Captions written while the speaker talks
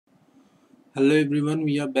Hello everyone,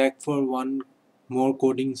 we are back for one more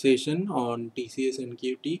coding session on TCS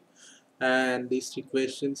NQT, and these three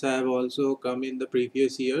questions have also come in the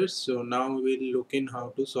previous years. So now we'll look in how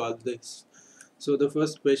to solve this. So the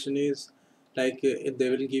first question is if they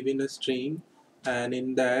will give in a string, and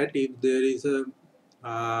in that if there is a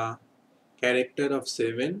uh, character of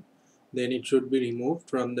 7, then it should be removed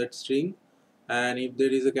from that string, and if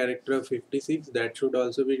there is a character of 56, that should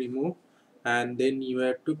also be removed, and then you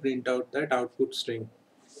have to print out that output string.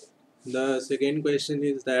 The second question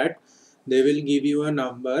is that they will give you a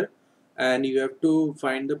number and you have to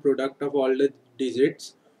find the product of all the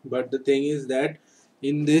digits, but the thing is that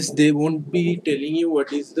in this they won't be telling you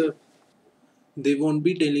what is the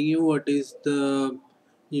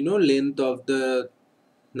length of the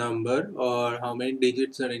number or how many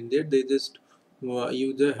digits are in there. They just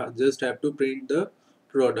just have to print the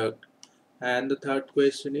product. And the third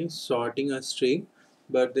question is sorting a string,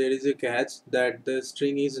 but there is a catch that the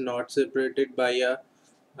string is not separated by a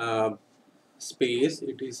uh, space,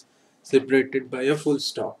 it is separated by a full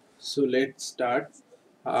stop. So let's start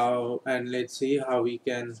and let's see how we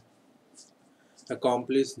can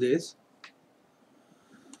accomplish this.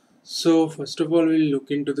 So first of all, we'll look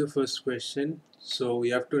into the first question. So we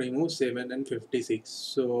have to remove 7 and 56.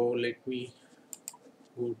 So let me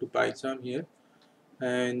go to Python here,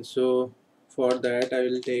 and so for that I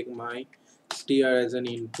will take my str as an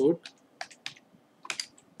input.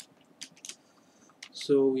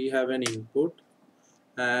 So we have an input,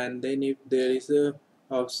 and then if there is a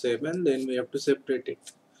of 7, then we have to separate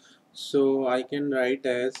it. So I can write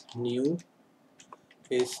as new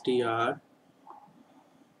str,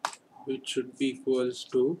 which should be equals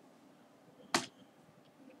to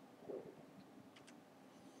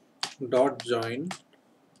dot join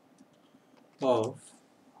of.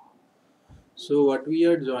 So what we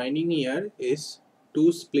are joining here is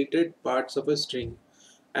two splitted parts of a string,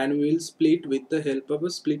 and we will split with the help of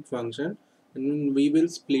a split function, and we will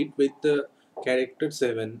split with the character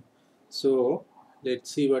 7. So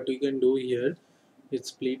let's see what we can do here. It's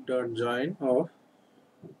split dot join of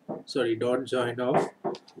dot join of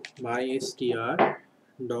my str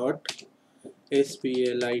dot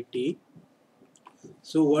split.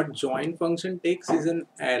 So what join function takes is an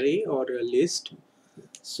array or a list.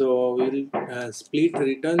 So we'll split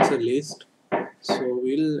returns a list. So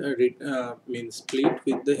we'll split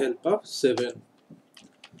with the help of 7.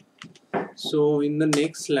 So in the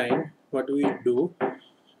next line, what we do,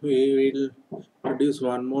 we will produce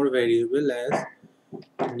one more variable as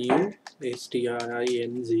new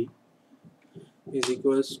string is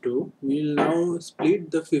equals to, we'll now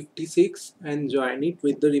split the 56 and join it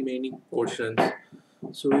with the remaining portions.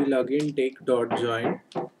 So we'll again take dot join,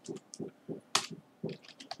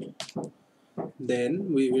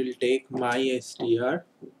 then we will take my str,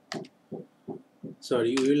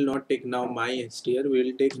 sorry, we will not take now my str, we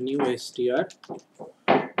will take new str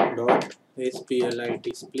dot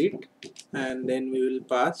split split, and then we will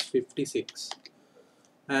pass 56,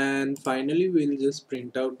 and finally we will just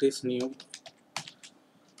print out this new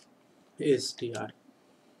str,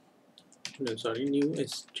 no, sorry, new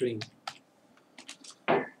string.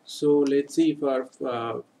 So let's see if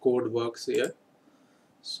our code works here.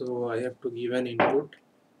 So I have to give an input.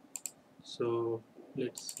 So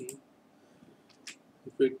let's see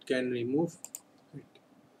if it can remove it.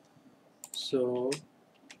 So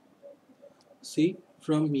see,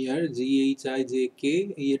 from here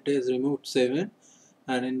GHIJK, it has removed 7,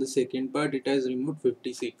 and in the second part it has removed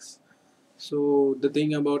 56. So the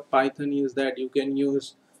thing about Python is that you can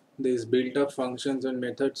use these built-up functions and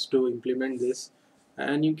methods to implement this,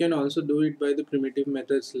 and you can also do it by the primitive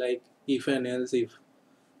methods like if and else.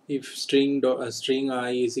 If string I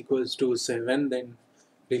is equals to 7, then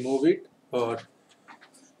remove it, or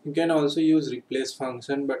you can also use replace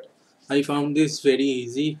function, but I found this very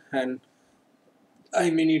easy, and I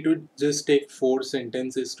mean it would just take 4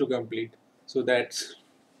 sentences to complete, so that's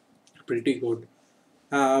pretty good.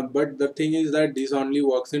 But the thing is that this only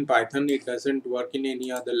works in Python, it doesn't work in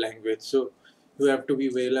any other language, so you have to be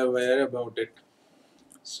well aware about it.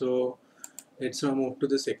 So let's now move to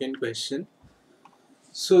the second question.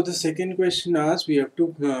 So the second question asks, we have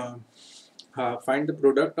to find the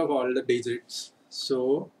product of all the digits.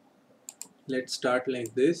 So let's start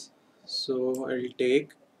like this. So I will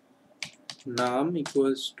take num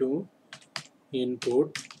equals to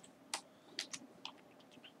input,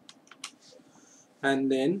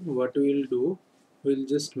 and then what we'll do, we'll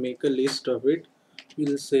just make a list of it.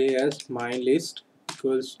 We'll say as my list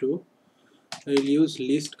equals to, I'll use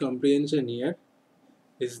list comprehension here,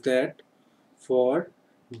 is that for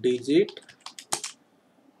digit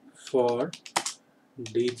for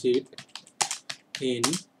digit in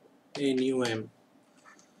NUM.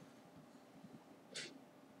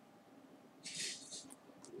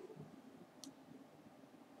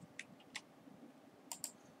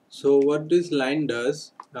 So what this line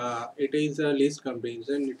does, it is a list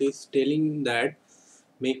comparison. It is telling that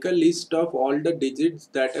make a list of all the digits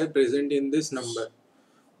that are present in this number.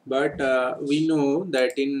 But we know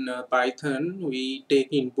that in Python we take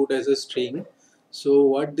input as a string. So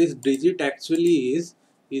what this digit actually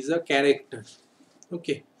is a character.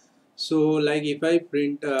 Okay. So like if I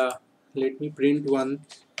print, let me print one,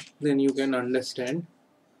 then you can understand.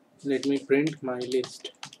 Let me print my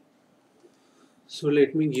list. So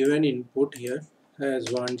let me give an input here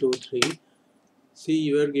as 1, 2, 3. See,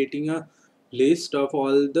 you are getting a list of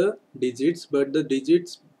all the digits, but the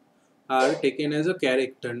digits are taken as a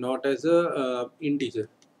character, not as a integer.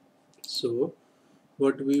 So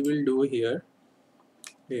what we will do here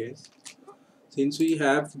is, since we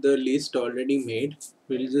have the list already made,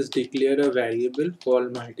 we'll just declare a variable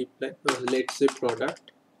called multiply. Let's say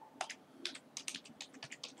product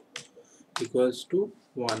equals to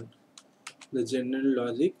 1. The general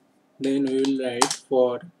logic. Then we will write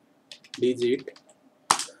for digit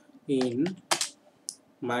in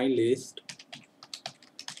my list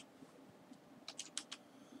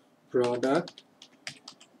product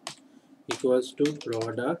equals to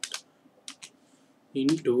product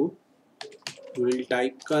into, we'll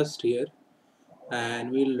typecast here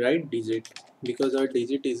and we'll write digit because our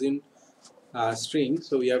digit is in string,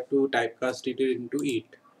 so we have to typecast it into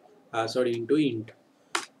into int.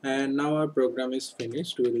 And now our program is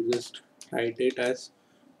finished. We will just write it as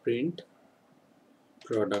print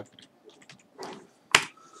product.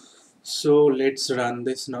 So let's run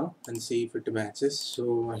this now and see if it matches.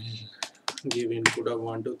 So I'll give input of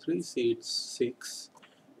 1, 2, 3. See, it's 6.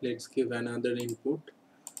 Let's give another input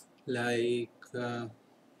like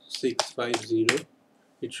 650.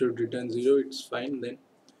 It should return 0. It's fine then.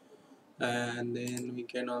 And then we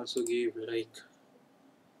can also give like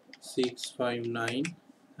 659,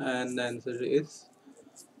 and the answer is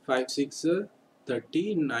 5 6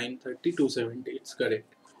 30 9 30 270. It's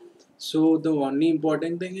correct. So the only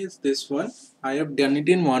important thing is this one. I have done it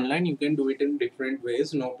in one line. You can do it in different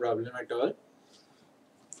ways, no problem at all.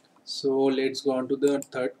 So let's go on to the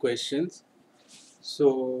third questions.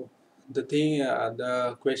 So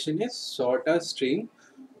the question is sort a string,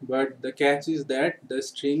 but the catch is that the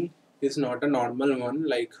string is not a normal one.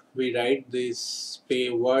 Like we write these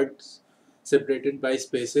words separated by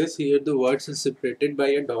spaces. Here the words are separated by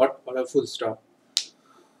a dot or a full stop.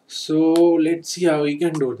 So let's see how we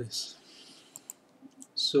can do this.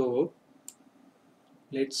 So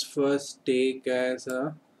let's first take as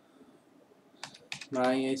a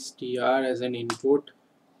mystr as an input.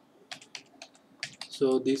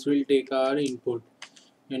 So this will take our input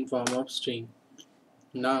in form of string.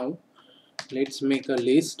 Now let's make a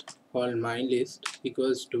list called mylist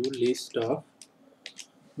equals to list of,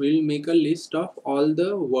 we'll make a list of all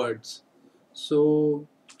the words. So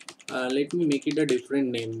let me make it a different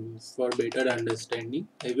name for better understanding.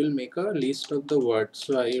 I will make a list of the words.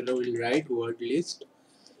 So I will write word list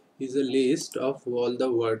is a list of all the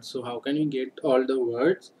words. So how can you get all the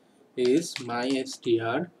words is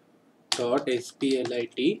mystr dot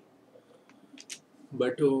split,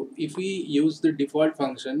 but if we use the default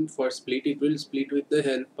function for split, it will split with the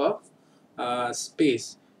help of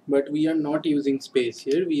space, but we are not using space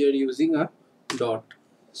here, we are using a dot.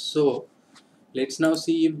 So let's now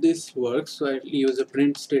see if this works. So I'll use a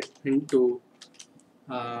print statement to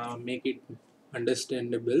make it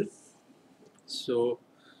understandable. So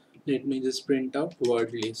let me just print out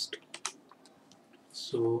word list.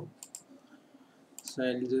 So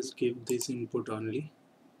I'll just give this input only.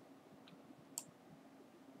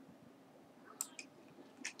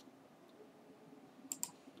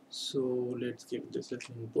 So let's give this as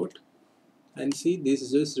input, and see, this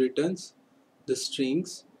just returns the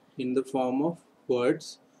strings in the form of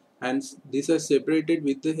words, and these are separated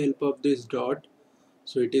with the help of this dot,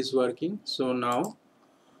 so it is working. So now,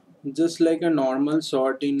 just like a normal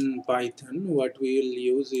sort in Python, what we will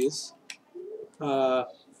use is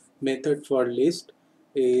method for list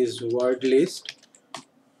is word list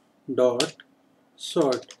dot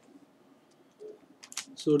sort.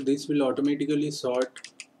 So this will automatically sort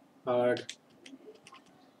our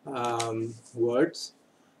words,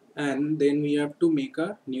 and then we have to make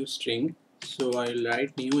a new string. So I'll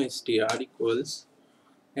write new str equals,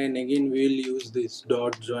 and again we'll use this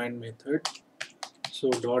dot join method.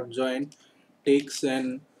 So dot join takes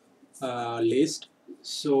an list.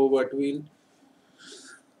 So what we'll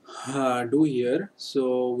do here,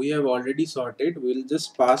 so we have already sorted, we'll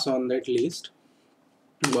just pass on that list,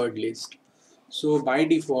 word list. So by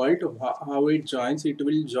default, how it joins, it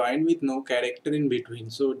will join with no character in between.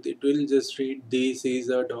 So it will just read this is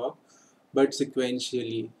a dog, but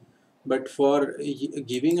sequentially. But for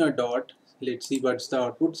giving a dot, let's see what's the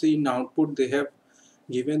output. See, in output they have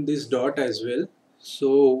given this dot as well.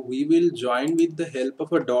 So we will join with the help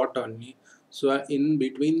of a dot only. So in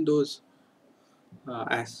between those,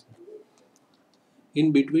 as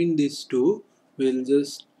in between these two, we'll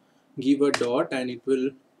just give a dot and it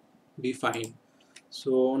will be fine.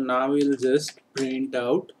 So now we'll just print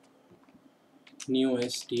out new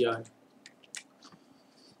str.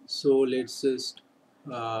 So let's just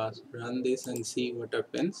run this and see what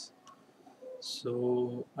happens.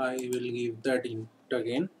 So I will give that int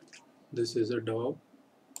again. This is a dog,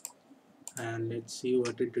 and let's see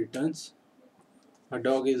what it returns. A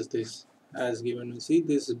dog is this as given. You see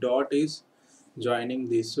this dot is joining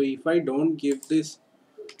this. So if I don't give this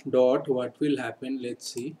dot, what will happen?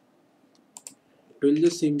 Let's see. It will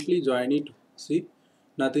just simply join it. See,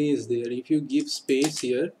 nothing is there. If you give space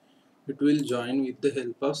here, it will join with the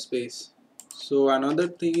help of space. So another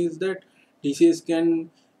thing is that TCS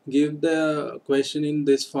can give the question in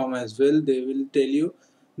this form as well. They will tell you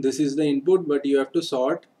this is the input, but you have to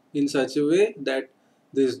sort in such a way that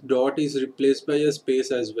this dot is replaced by a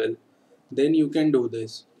space as well. Then you can do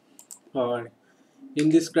this. Or in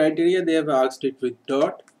this criteria they have asked it with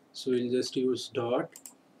dot, so we'll just use dot.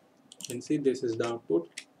 You can see this is the output.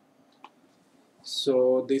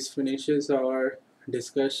 So this finishes our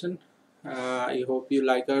discussion. I hope you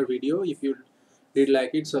like our video. If you did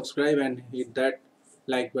like it, subscribe and hit that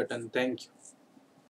like button. Thank you.